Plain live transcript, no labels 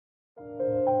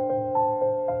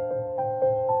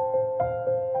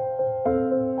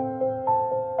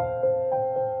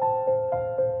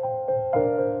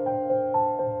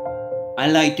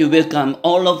I'd like to welcome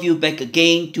all of you back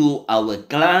again to our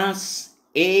class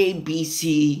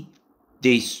ABC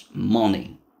this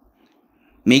morning.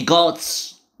 May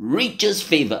God's richest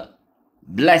favor,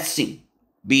 blessing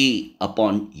be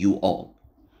upon you all.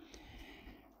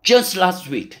 Just last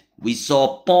week, we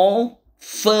saw Paul's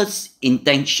first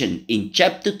intention in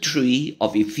chapter 3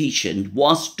 of Ephesians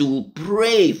was to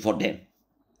pray for them.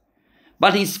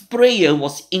 But his prayer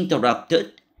was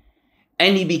interrupted,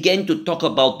 and he began to talk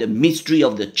about the mystery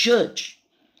of the church,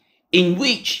 in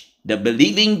which the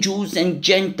believing Jews and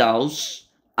Gentiles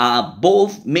are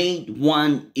both made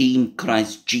one in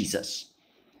Christ Jesus.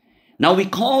 Now we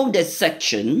call that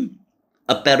section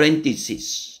a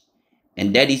parenthesis,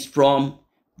 and that is from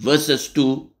verses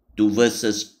 2 to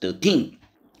verses 13.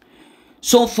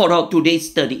 So for our today's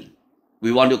study,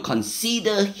 we want to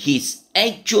consider his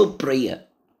actual prayer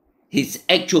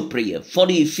for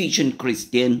the Ephesian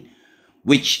Christian,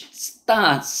 which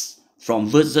starts from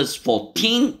verses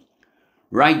 14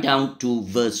 right down to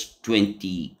verse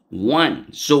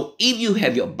 21. So if you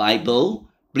have your Bible,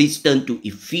 please turn to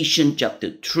Ephesians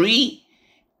chapter 3,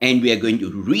 and we are going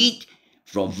to read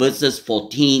from verses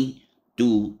 14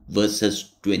 to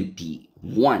verses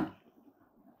 21.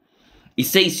 It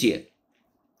says here,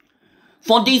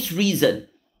 "For this reason,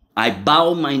 I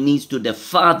bow my knees to the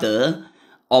Father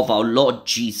of our Lord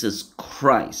Jesus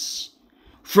Christ,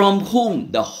 from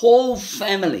whom the whole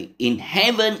family in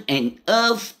heaven and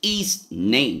earth is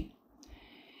named,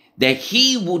 that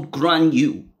he would grant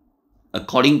you,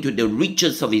 according to the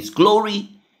riches of his glory,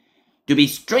 to be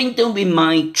strengthened with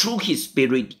might through his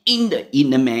Spirit in the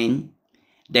inner man,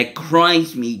 that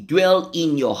Christ may dwell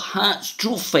in your hearts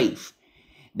through faith,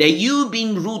 that you,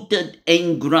 being rooted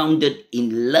and grounded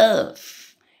in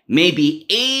love, may be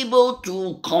able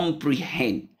to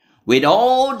comprehend with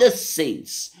all the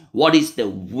saints what is the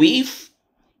width,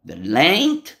 the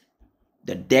length,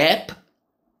 the depth,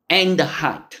 and the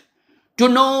height, to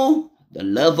know the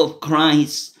love of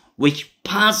Christ, which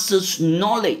passes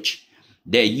knowledge,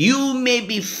 that you may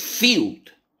be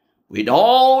filled with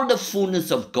all the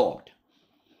fullness of God.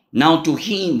 Now to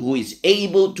him who is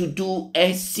able to do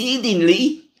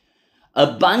exceedingly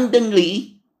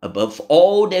abundantly above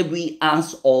all that we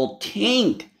ask or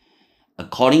think,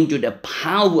 according to the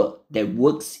power that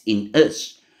works in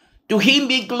us. To him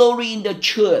be glory in the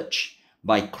church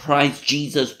by Christ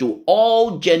Jesus to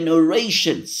all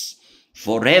generations,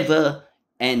 forever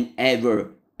and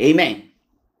ever. Amen."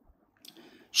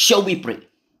 Shall we pray?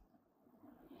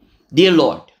 Dear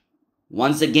Lord,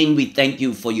 once again we thank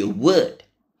you for your word.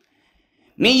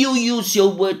 May you use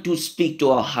your word to speak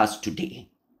to our hearts today.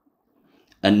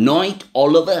 Anoint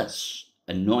all of us.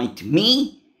 Anoint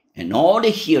me and all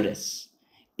the hearers.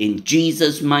 In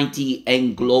Jesus' mighty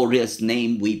and glorious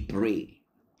name we pray.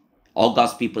 All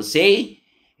God's people say,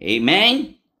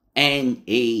 Amen and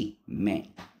Amen.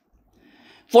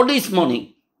 For this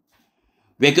morning,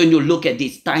 we're going to look at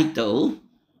this title,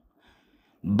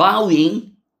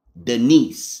 Bowing the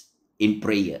Knees in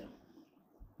Prayer.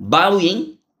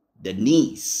 Bowing the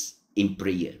Knees in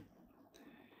Prayer.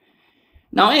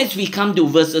 Now, as we come to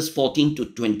verses 14 to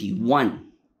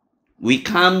 21, we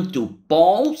come to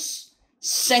Paul's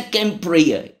second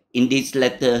prayer in this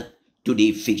letter to the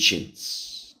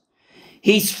Ephesians.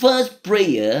 His first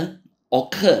prayer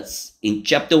occurs in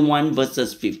chapter 1,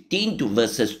 verses 15 to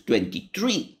verses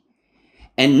 23.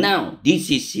 And now,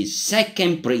 this is his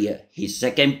second prayer. His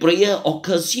second prayer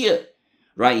occurs here,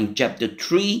 right in chapter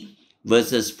 3,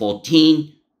 verses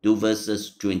 14 to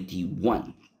verses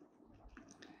 21.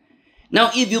 Now,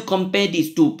 if you compare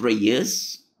these two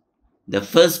prayers, the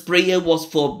first prayer was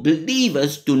for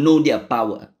believers to know their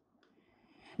power.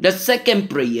 The second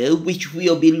prayer, which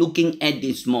we'll be looking at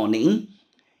this morning,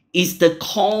 is the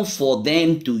call for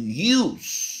them to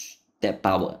use their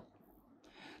power.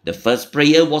 The first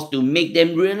prayer was to make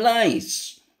them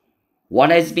realize what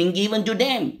has been given to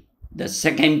them. The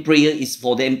second prayer is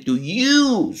for them to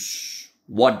use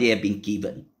what they have been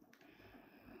given.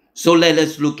 So let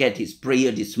us look at his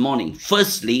prayer this morning.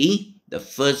 Firstly, the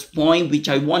first point which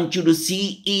I want you to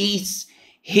see is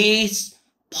his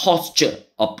posture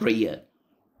of prayer.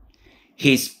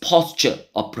 His posture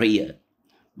of prayer.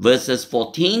 Verses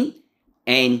 14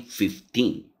 and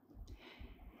 15.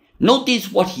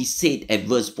 Notice what he said at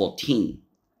verse 14.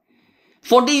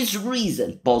 "For this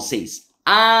reason," Paul says,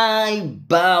 "I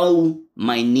bow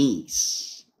my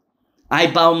knees. I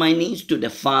bow my knees to the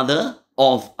Father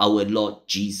of our Lord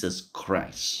Jesus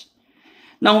Christ."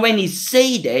 Now, when he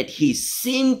say that, he's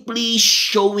simply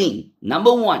showing,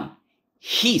 number one,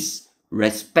 his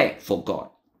respect for God.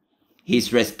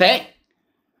 His respect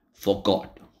for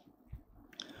God.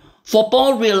 For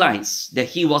Paul realized that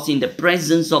he was in the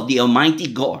presence of the Almighty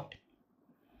God,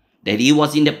 that he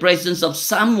was in the presence of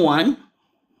someone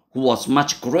who was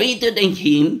much greater than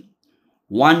him,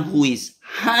 one who is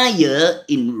higher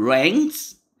in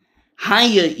ranks,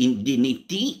 higher in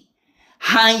dignity,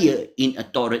 higher in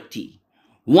authority,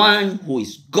 one who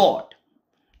is God,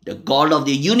 the God of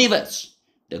the universe,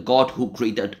 the God who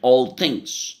created all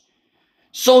things.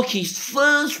 So his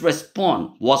first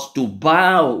response was to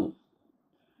bow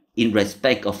in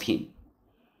respect of him.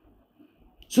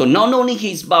 So not only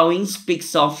his bowing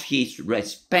speaks of his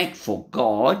respect for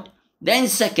God, then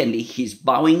secondly, his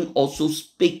bowing also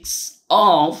speaks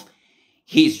of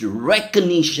his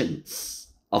recognitions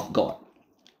of God.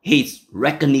 His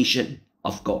recognition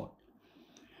of God.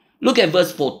 Look at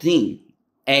verse 14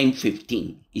 and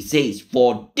 15. It says,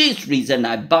 "For this reason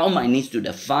I bow my knees to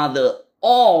the Father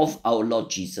of our Lord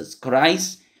Jesus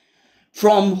Christ,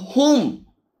 from whom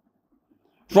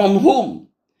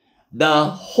the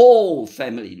whole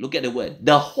family," look at the word,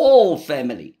 the whole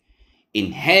family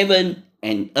in heaven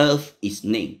and earth is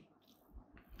named.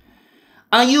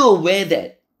 Are you aware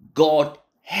that God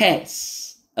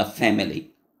has a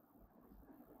family?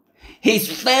 His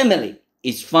family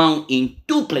is found in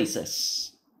two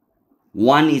places.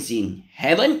 One is in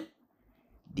heaven,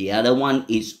 the other one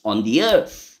is on the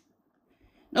earth.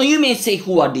 Now you may say,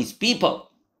 who are these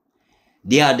people?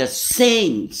 They are the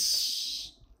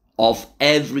saints of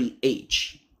every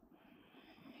age.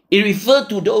 It refers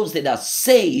to those that are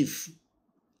saved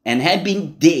and have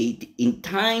been dead in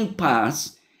time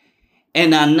past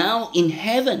and are now in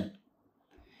heaven.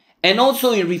 And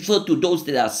also it refers to those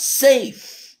that are saved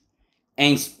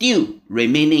and still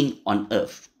remaining on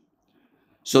earth.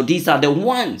 So these are the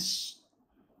ones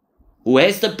who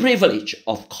has the privilege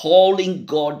of calling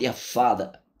God their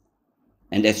Father.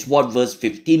 And that's what verse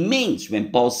 15 means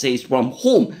when Paul says, from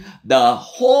whom the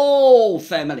whole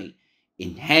family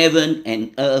in heaven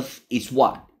and earth is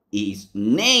what? Is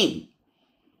named.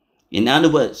 In other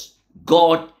words,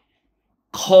 God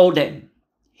called them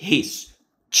his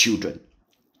children.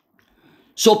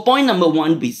 So point number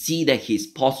one, we see that his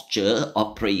posture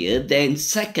of prayer. Then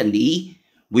secondly,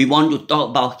 we want to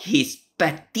talk about his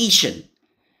petition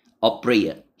of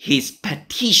prayer. His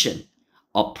petition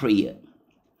of prayer.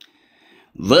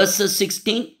 Verses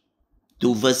 16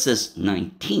 to verses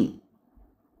 19.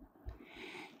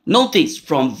 Notice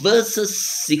from verses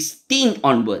 16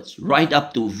 onwards, right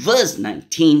up to verse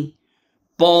 19,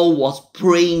 Paul was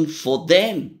praying for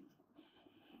them.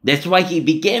 That's why he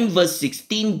began verse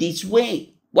 16 this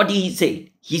way. What did he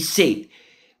say? He said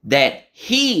that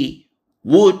he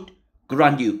would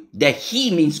grant you. That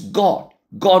he means God.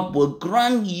 God will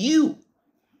grant you.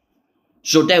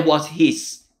 So that was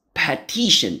his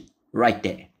petition right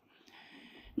there.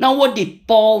 Now what did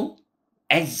Paul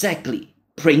exactly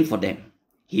pray for them?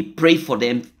 He prayed for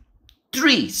them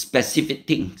three specific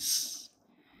things.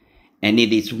 And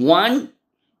it is one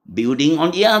building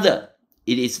on the other.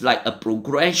 It is like a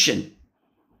progression,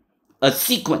 a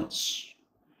sequence.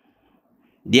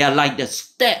 They are like the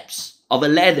steps of a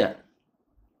ladder,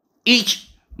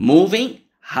 each moving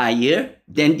higher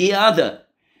than the other,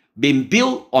 being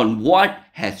built on what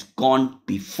has gone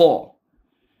before.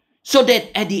 So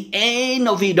that at the end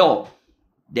of it all,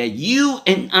 that you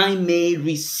and I may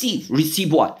receive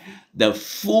what? The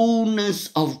fullness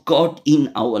of God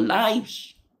in our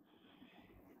lives.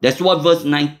 That's what verse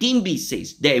 19b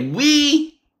says, that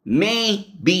we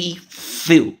may be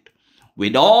filled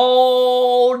with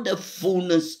all the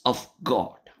fullness of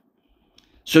God.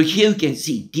 So here you can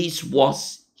see this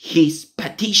was his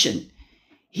petition,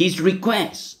 his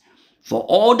request for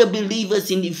all the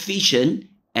believers in Ephesians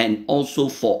and also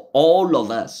for all of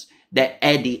us, that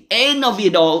at the end of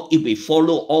it all, if we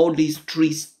follow all these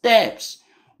three steps,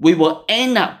 we will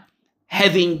end up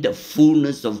having the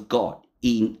fullness of God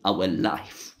in our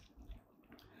life.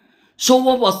 So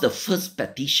what was the first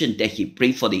petition that he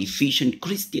prayed for the Ephesian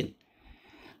Christian?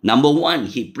 Number one,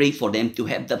 he prayed for them to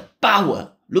have the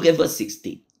power. Look at verse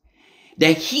 16.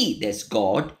 That he, that's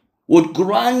God, would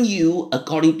grant you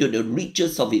according to the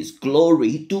riches of his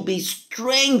glory to be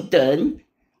strengthened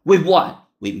with what?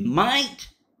 With might,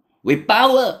 with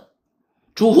power.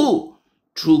 Through who?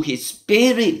 Through his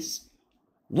spirits.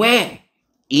 Where?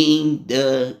 In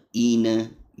the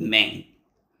inner man.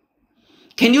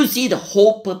 Can you see the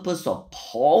whole purpose of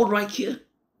Paul right here?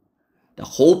 The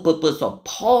whole purpose of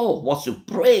Paul was to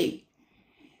pray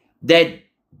that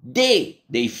they,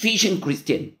 the Ephesian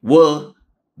Christian, will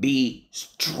be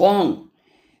strong.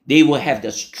 They will have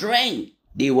the strength.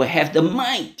 They will have the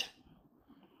might.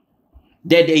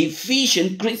 That the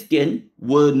Ephesian Christian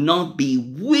will not be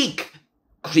weak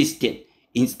Christian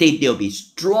Instead, there will be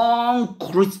strong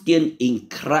Christian in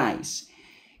Christ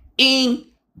in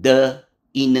the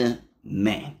inner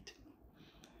man.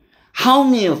 How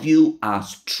many of you are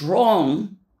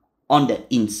strong on the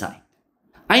inside?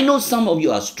 I know some of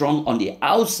you are strong on the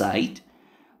outside,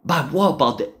 but what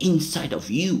about the inside of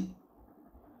you?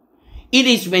 It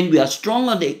is when we are strong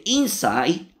on the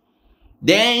inside,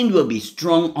 then we'll be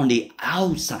strong on the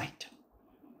outside.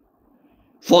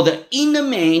 For the inner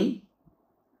man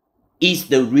is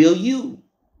the real you.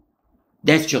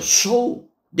 That's your soul.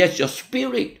 That's your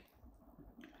spirit.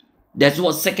 That's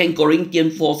what 2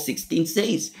 Corinthians 4:16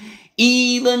 says.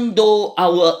 Even though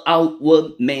our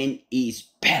outward man is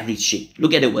perishing.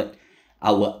 Look at the word.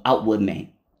 Our outward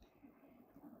man.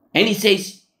 And it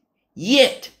says,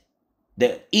 yet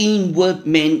the inward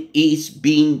man is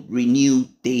being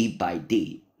renewed day by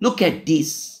day. Look at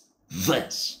this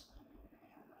verse.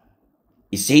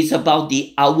 It says about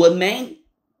the outward man.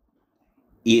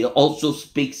 It also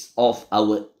speaks of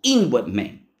our inward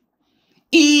man.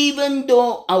 Even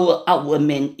though our outward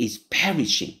man is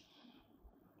perishing.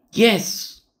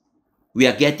 Yes, we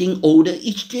are getting older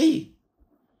each day.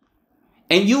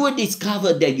 And you will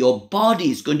discover that your body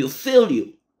is going to fail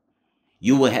you.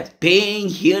 You will have pain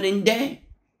here and there.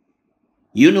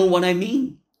 You know what I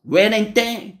mean? Wear and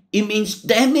tear. It means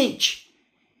damage.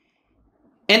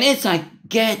 And as I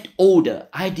get older,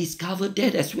 I discover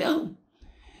that as well.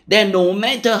 That no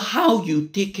matter how you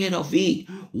take care of it,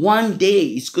 one day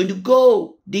it's going to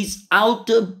go. This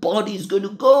outer body is going to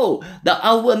go. The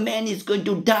outward man is going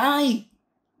to die.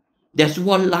 That's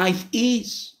what life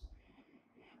is.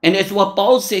 And that's what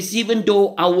Paul says, even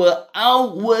though our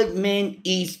outward man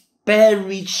is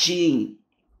perishing,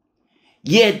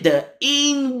 yet the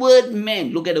inward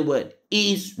man, look at the word,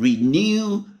 is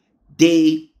renewed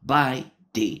day by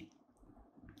day.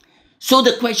 So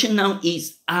the question now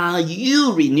is, are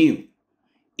you renewed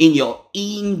in your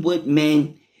inward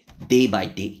man day by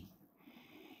day?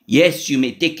 Yes, you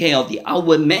may take care of the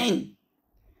outward man,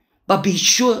 but be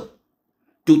sure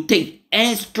to take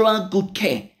extra good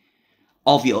care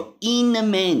of your inner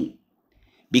man,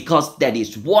 because that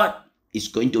is what is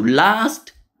going to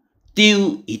last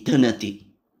till eternity.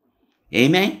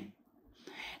 Amen?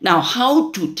 Now, how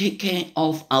to take care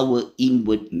of our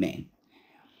inward man?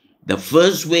 The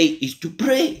first way is to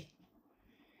pray.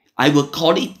 I will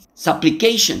call it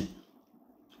supplication.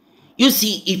 You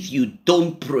see, if you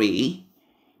don't pray,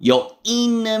 your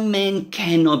inner man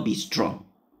cannot be strong.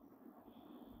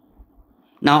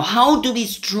 Now, how to be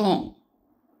strong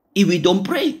if we don't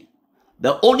pray?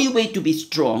 The only way to be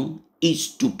strong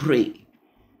is to pray.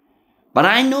 But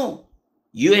I know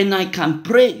you and I can't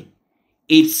pray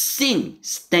if sin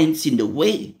stands in the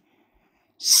way.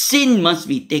 Sin must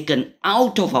be taken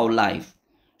out of our life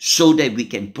so that we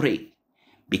can pray.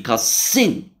 Because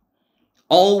sin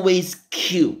always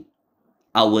kills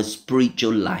our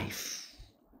spiritual life.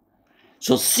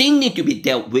 So sin needs to be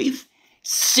dealt with.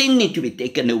 Sin needs to be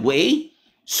taken away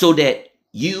so that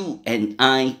you and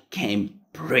I can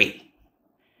pray.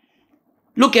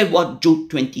 Look at what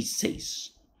Jude 20 says.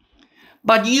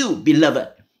 But you, beloved,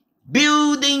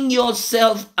 building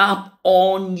yourself up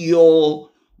on your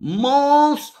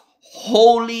most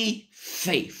holy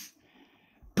faith,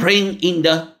 praying in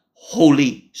the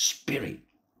Holy Spirit.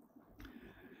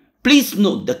 Please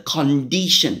note the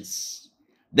conditions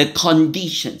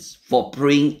for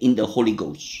praying in the Holy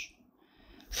Ghost.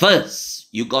 First,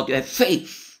 you got to have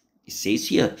faith. It says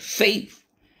here, faith.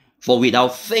 For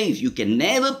without faith, you can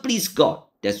never please God.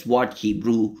 That's what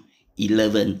Hebrews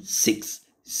 11:6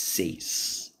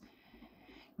 says.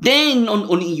 Then not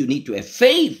only you need to have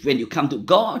faith when you come to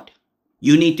God,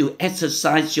 you need to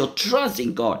exercise your trust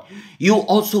in God. You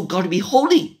also got to be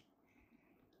holy.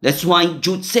 That's why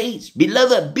Jude says,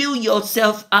 beloved, build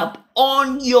yourself up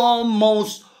on your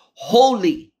most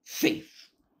holy faith.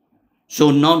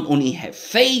 So not only have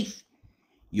faith,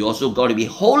 you also got to be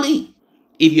holy.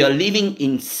 If you are living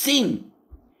in sin,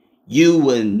 you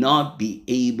will not be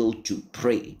able to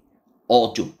pray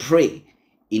or to pray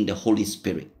in the Holy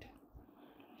Spirit.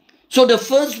 So the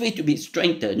first way to be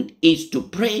strengthened is to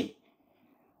pray.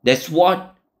 That's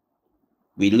what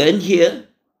we learn here.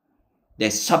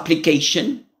 There's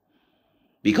supplication.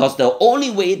 Because the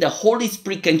only way the Holy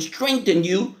Spirit can strengthen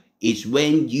you is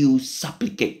when you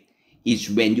supplicate, is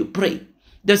when you pray.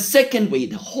 The second way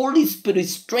the Holy Spirit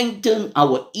strengthens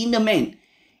our inner man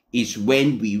is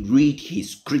when we read His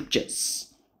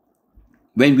scriptures.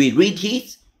 When we read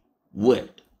His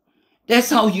word.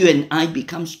 That's how you and I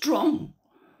become strong.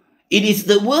 It is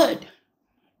the word.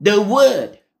 The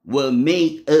word will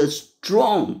make us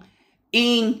strong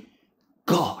in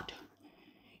God.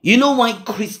 You know why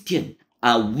Christians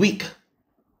are weak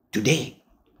today.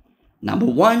 Number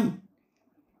one,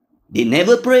 they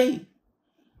never pray.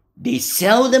 They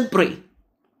seldom pray.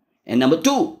 And number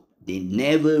two, they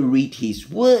never read his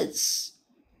words.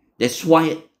 That's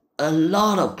why a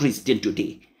lot of Christians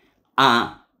today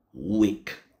are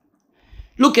weak.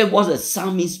 Look at what the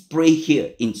psalmist pray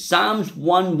here in Psalms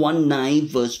 119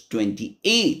 verse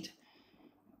 28.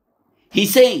 He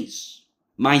says,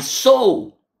 my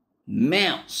soul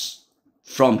melts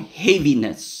from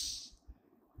heaviness.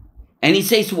 And he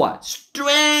says what?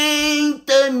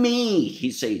 Strengthen me, he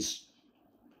says.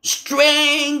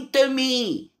 Strengthen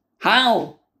me.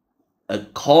 How?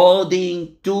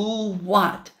 According to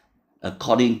what?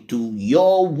 According to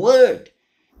your word.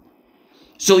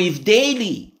 So if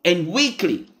daily and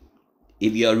weekly,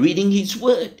 if you are reading his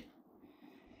word,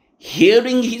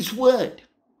 hearing his word,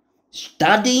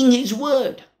 studying his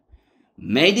word,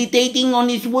 meditating on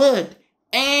his word,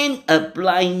 and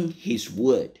applying his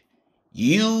word,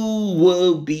 you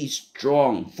will be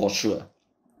strong for sure.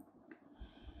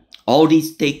 All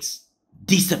this takes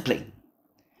discipline.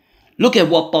 Look at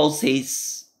what Paul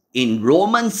says in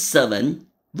Romans 7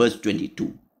 verse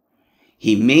 22.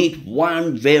 He made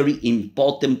one very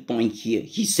important point here.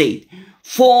 He said,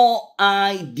 for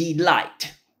I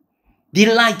delight.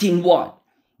 Delight in what?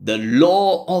 The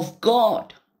law of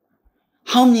God.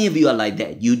 How many of you are like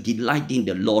that? You delight in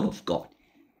the law of God.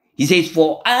 He says,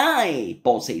 for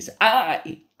Paul says,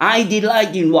 I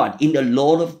delight in what? In the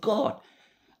law of God.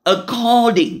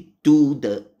 According to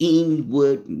the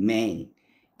inward man.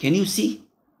 Can you see?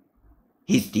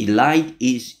 His delight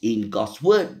is in God's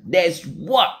word. That's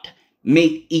what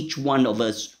makes each one of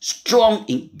us strong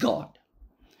in God.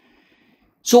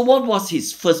 So what was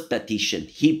his first petition?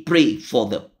 He prayed for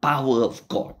the power of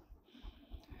God.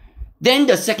 Then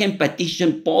the second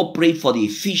petition Paul prayed for the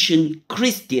Ephesian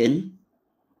Christian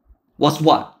was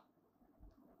what?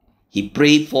 He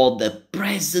prayed for the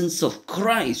presence of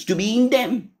Christ to be in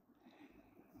them.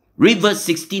 Read verse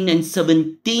 16 and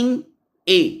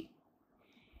 17a.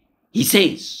 He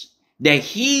says that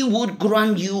he would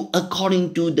grant you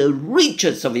according to the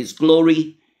riches of his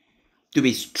glory to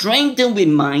be strengthened with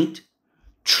might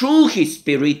through his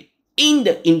spirit in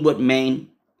the inward man,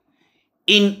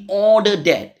 in order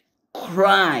that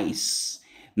Christ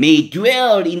may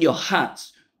dwell in your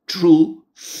hearts through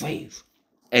faith.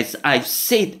 As I've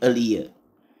said earlier,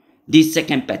 this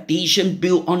second petition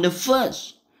built on the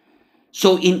first.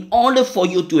 So in order for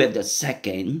you to have the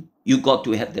second, you got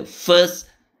to have the first.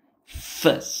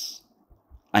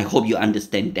 I hope you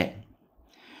understand that.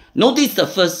 Notice the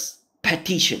first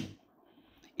petition.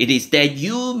 It is that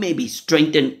you may be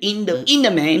strengthened in the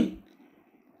inner man,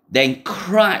 then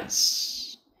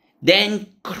Christ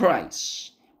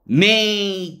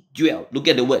may dwell. Look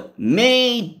at the word,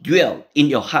 may dwell in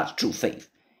your heart through faith.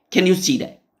 Can you see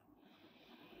that?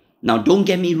 Now don't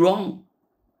get me wrong.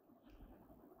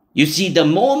 You see, the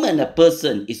moment a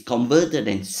person is converted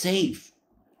and saved,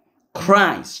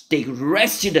 Christ takes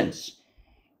residence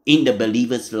in the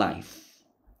believer's life.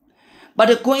 But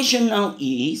the question now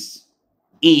is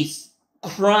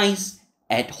Christ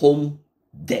at home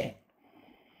there?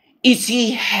 Is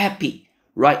he happy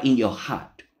right in your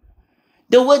heart?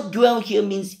 The word dwell here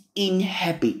means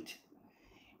inhabit.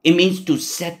 It means to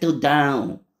settle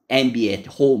down and be at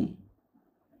home.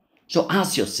 So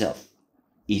ask yourself,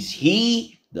 is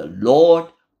he the Lord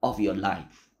of your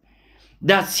life?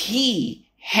 Does he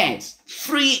has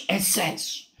free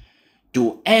access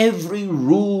to every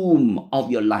room of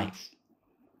your life?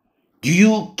 Do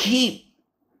you keep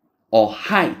or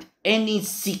hide any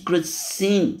secret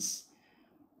sins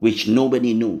which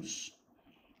nobody knows?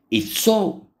 If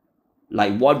so,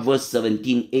 like what verse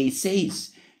 17a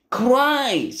says,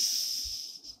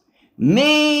 Christ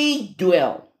may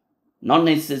dwell, not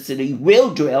necessarily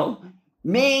will dwell,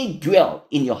 may dwell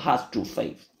in your heart through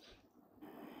faith.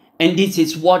 And this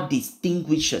is what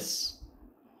distinguishes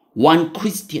one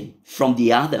Christian from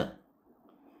the other.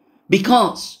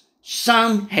 Because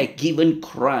some had given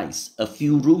Christ a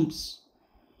few rooms,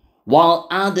 while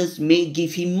others may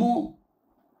give him more.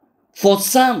 For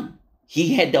some,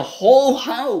 he had the whole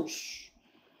house,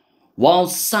 while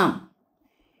some,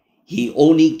 he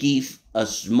only gave a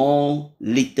small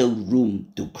little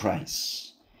room to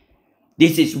Christ.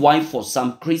 This is why for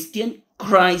some Christian,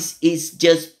 Christ is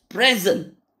just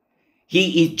present.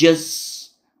 He is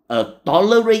just a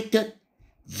tolerated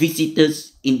visitor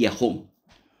in their home.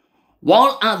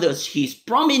 While others, he is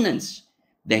prominent,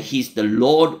 that he is the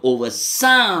Lord over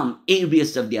some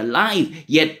areas of their life,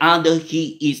 yet other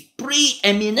he is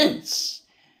preeminent,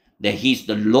 that he is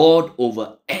the Lord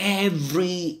over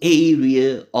every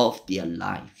area of their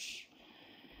lives.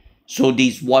 So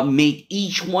this is what made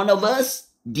each one of us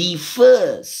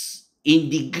differs in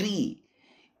degree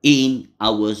in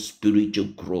our spiritual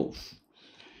growth.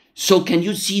 So can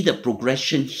you see the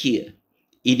progression here?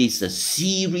 It is a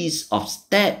series of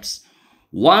steps,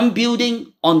 one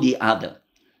building on the other.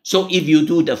 So if you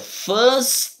do the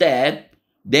first step,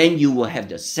 then you will have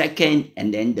the second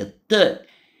and then the third.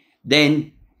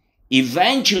 Then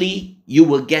eventually you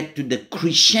will get to the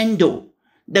crescendo,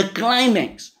 the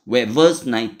climax, where verse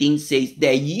 19 says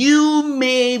that you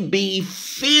may be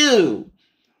filled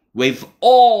with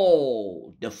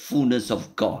all the fullness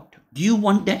of God. Do you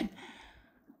want that?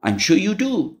 I'm sure you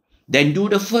do. Then do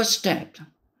the first step.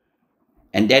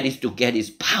 And that is to get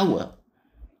his power.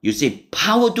 You say,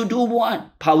 power to do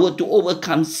what? Power to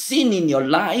overcome sin in your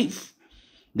life.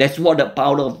 That's what the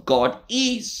power of God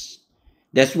is.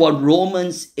 That's what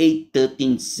Romans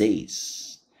 8:13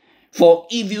 says. For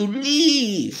if you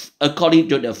live according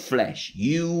to the flesh,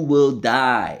 you will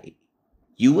die.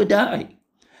 You will die.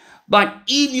 But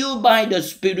if you by the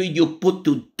Spirit you put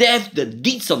to death the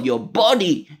deeds of your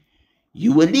body,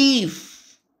 you will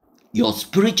live. Your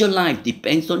spiritual life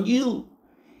depends on you.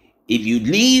 If you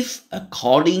live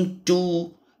according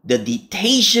to the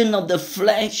dictation of the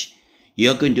flesh,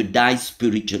 you're going to die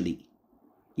spiritually.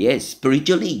 Yes,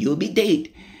 spiritually, you'll be dead.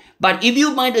 But if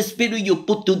you by the Spirit you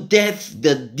put to death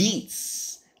the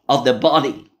deeds of the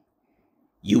body,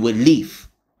 you will live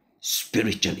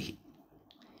spiritually.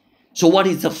 So what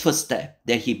is the first step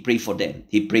that he prayed for them?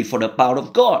 He prayed for the power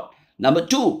of God. Number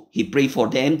 2, he prayed for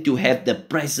them to have the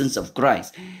presence of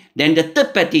Christ. Then the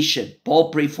third petition Paul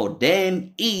prayed for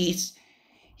them is,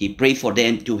 he prayed for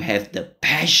them to have the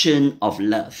passion of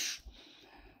love.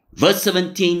 Verse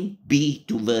 17b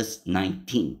to verse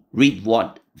 19. Read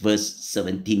what verse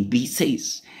 17b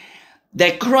says.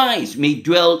 That Christ may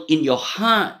dwell in your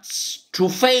hearts through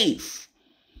faith.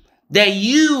 That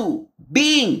you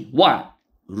being what?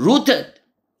 Rooted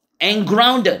and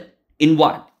grounded in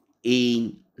what?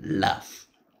 In love.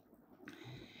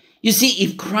 You see,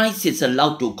 if Christ is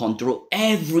allowed to control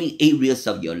every areas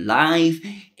of your life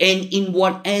and in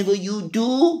whatever you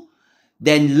do,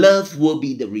 then love will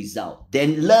be the result.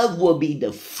 Then love will be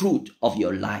the fruit of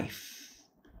your life.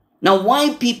 Now,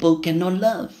 why people cannot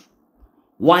love?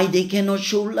 Why they cannot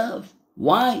show love?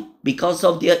 Why? Because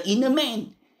of their inner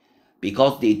man.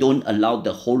 Because they don't allow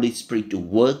the Holy Spirit to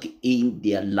work in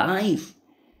their life.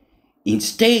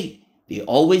 Instead, they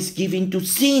always give in to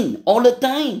sin all the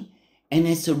time. And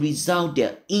as a result,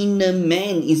 their inner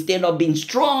man, instead of being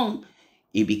strong,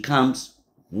 it becomes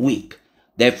weak.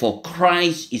 Therefore,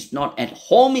 Christ is not at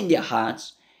home in their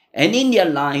hearts and in their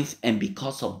life. And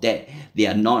because of that, they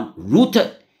are not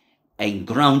rooted and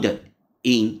grounded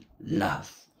in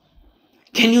love.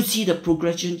 Can you see the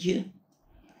progression here?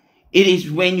 It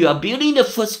is when you are building the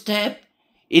first step.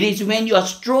 It is when you are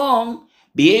strong,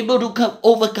 be able to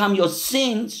overcome your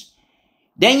sins.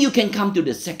 Then you can come to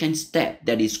the second step.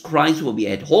 That is, Christ will be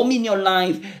at home in your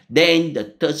life. Then the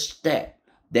third step.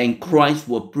 Then Christ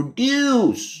will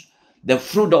produce the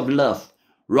fruit of love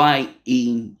right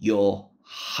in your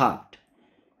heart.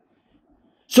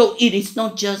 So it is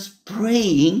not just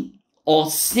praying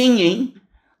or singing,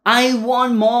 I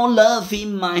want more love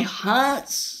in my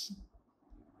heart.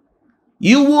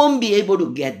 You won't be able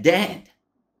to get that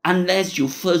unless you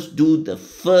first do the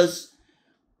first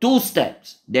 2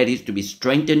 steps. That is to be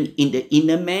strengthened in the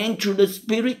inner man through the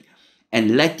Spirit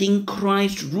and letting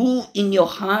Christ rule in your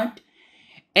heart.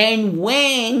 And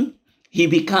when he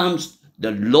becomes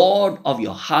the Lord of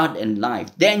your heart and life,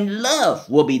 then love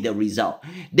will be the result.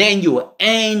 Then you will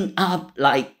end up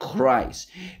like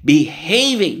Christ,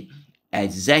 behaving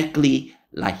exactly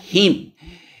like him.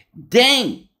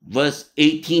 Then verse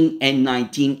 18 and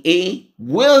 19a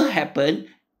will happen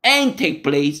and take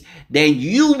place. Then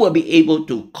you will be able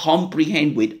to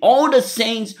comprehend with all the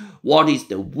saints what is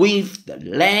the width, the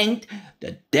length,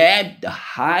 the depth, the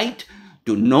height,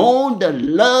 to know the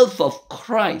love of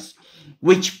Christ,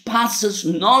 which passes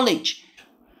knowledge.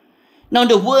 Now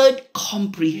the word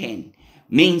comprehend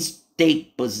means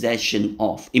take possession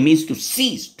of. It means to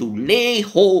seize, to lay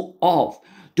hold of,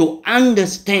 to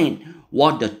understand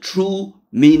what the true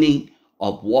meaning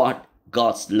of what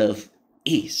God's love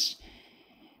is.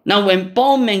 Now when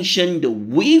Paul mentioned the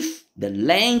width, the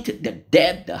length, the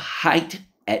depth, the height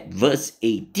at verse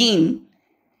 18,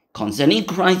 concerning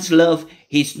Christ's love,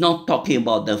 he's not talking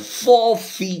about the 4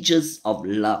 features of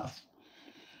love.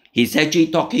 He's actually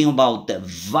talking about the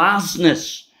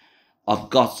vastness of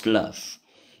God's love.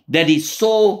 That is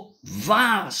so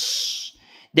vast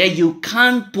that you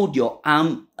can't put your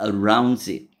arm around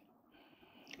it.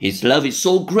 His love is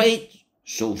so great,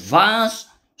 so vast,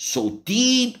 so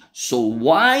deep, so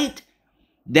wide,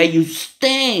 that you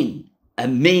stand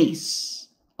amazed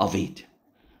of it.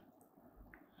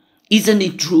 Isn't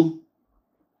it true?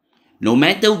 No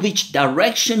matter which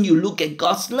direction you look at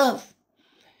God's love,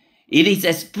 it is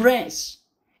expressed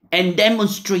and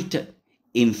demonstrated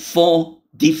in 4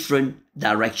 different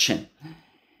directions.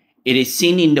 It is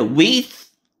seen in the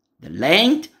width, the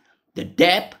length, the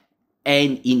depth,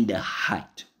 and in the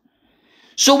height.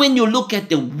 So when you look at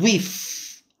the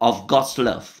width of God's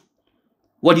love,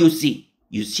 what do you see?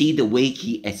 You see the way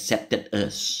He accepted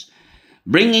us,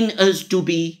 bringing us to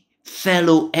be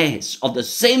fellow heirs of the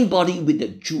same body with the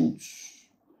Jews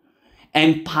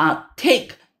and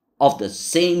partake of the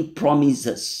same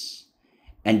promises.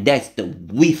 And that's the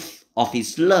width of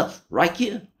His love right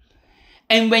here.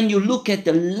 And when you look at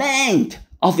the length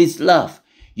of His love,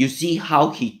 you see how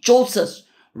He chose us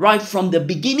right from the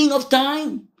beginning of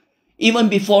time, even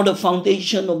before the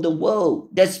foundation of the world.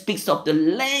 That speaks of the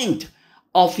length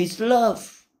of His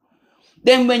love.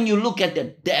 Then when you look at the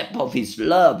depth of His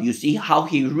love, you see how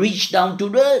He reached down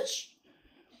to us,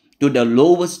 to the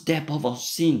lowest depth of our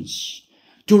sins,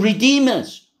 to redeem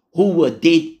us who were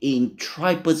dead in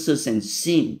trespasses and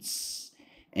sins.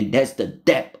 And that's the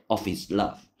depth of His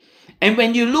love. And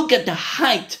when you look at the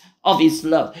height of His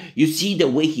love, you see the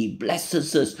way He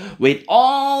blesses us with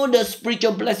all the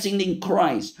spiritual blessing in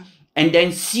Christ, and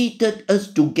then seated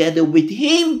us together with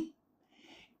Him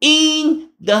in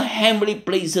the heavenly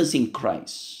places in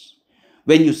Christ.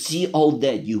 When you see all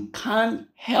that, you can't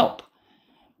help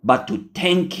but to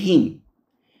thank Him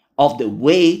of the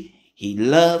way He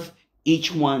loved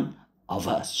each one of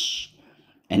us.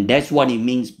 And that's what it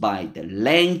means by the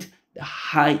length, the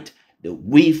height, the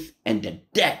width, and the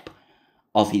depth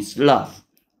of His love,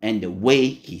 and the way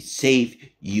He saved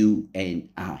you and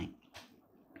I.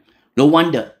 No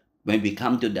wonder when we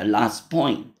come to the last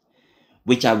point,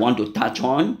 which I want to touch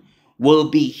on, will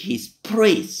be His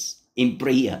praise in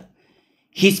prayer.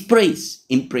 His praise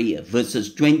in prayer,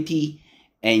 verses 20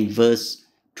 and verse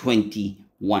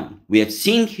 21. We have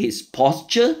seen His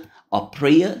posture of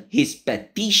prayer, His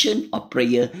petition of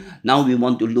prayer. Now we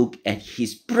want to look at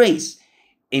His praise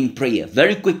in prayer.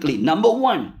 Very quickly, number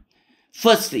 1.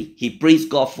 Firstly, He praised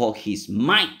God for His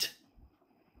might.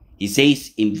 He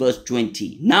says in verse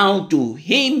 20, now to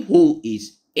Him who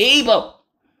is able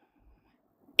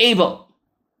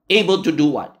to do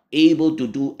what? Able to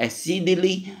do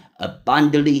exceedingly,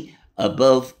 abundantly,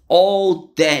 above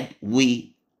all that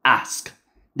we ask.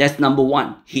 That's number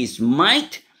 1. His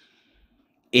might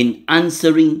in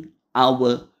answering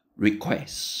our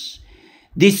requests.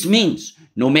 This means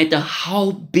no matter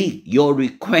how big your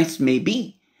request may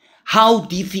be, how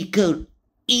difficult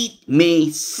it may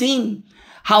seem,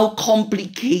 how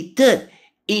complicated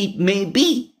it may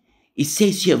be, it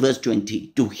says here, verse 20,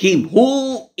 to Him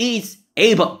who is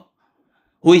able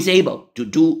to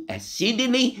do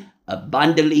exceedingly,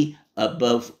 abundantly,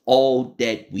 above all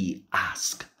that we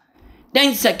ask.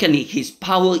 Then secondly, His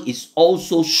power is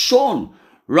also shown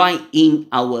right in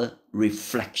our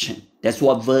reflection. That's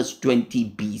what verse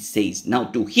 20b says. Now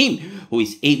to Him who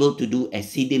is able to do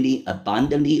exceedingly,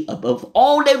 abundantly, above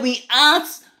all that we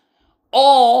ask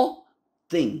or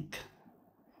think.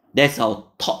 That's our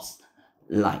thoughts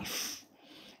life.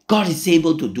 God is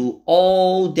able to do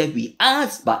all that we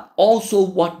ask, but also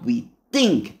what we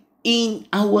think in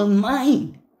our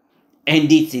mind. And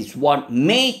this is what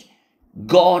made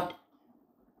God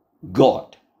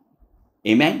God.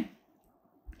 Amen.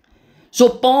 So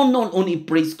Paul not only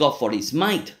praised God for His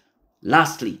might,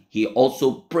 lastly, he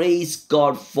also praised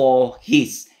God for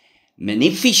His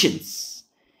magnificence.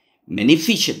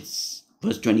 Magnificence.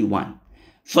 Verse 21.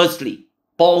 Firstly,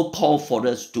 Paul called for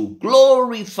us to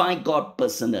glorify God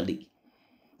personally.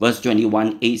 Verse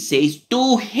 21, it says,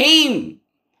 to Him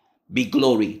be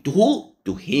glory. To who?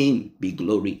 To Him be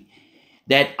glory.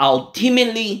 That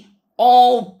ultimately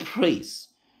all praise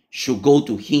should go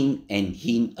to Him and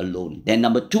Him alone. Then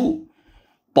number 2,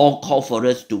 Paul called for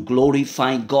us to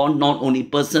glorify God not only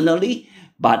personally,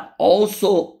 but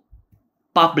also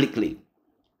publicly.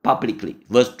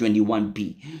 Verse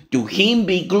 21b. To Him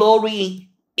be glory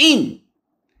in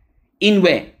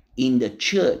where? In the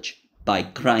church by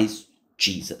Christ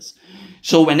Jesus.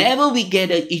 So whenever we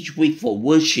gather each week for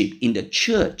worship in the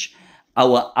church,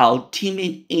 our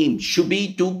ultimate aim should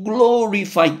be to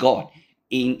glorify God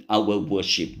in our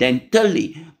worship. Then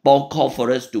thirdly, Paul called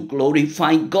for us to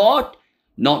glorify God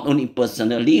not only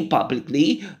personally,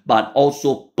 publicly, but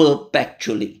also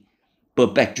perpetually.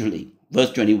 Perpetually.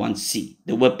 Verse 21c.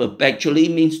 The word perpetually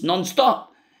means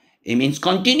non-stop. It means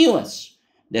continuous.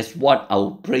 That's what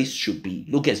our praise should be.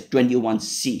 Look at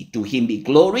 21c. To Him be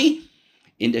glory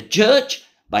in the church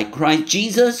by Christ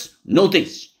Jesus.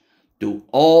 Notice, to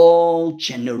all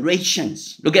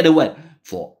generations. Look at the word,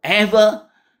 forever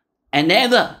and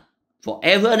ever.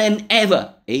 Forever and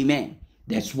ever. Amen.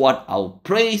 That's what our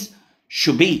praise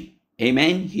should be.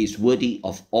 Amen. He is worthy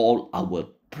of all our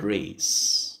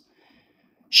praise.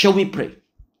 Shall we pray?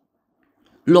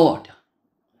 Lord,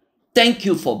 thank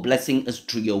you for blessing us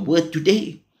through your word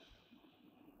today.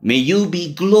 May you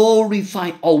be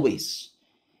glorified always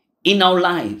in our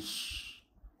lives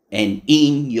and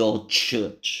in your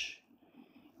church.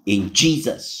 In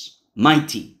Jesus'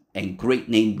 mighty and great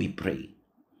name we pray.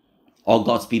 All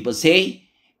God's people say,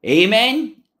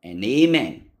 amen and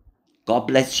amen. God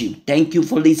bless you. Thank you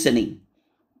for listening.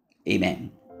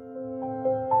 Amen.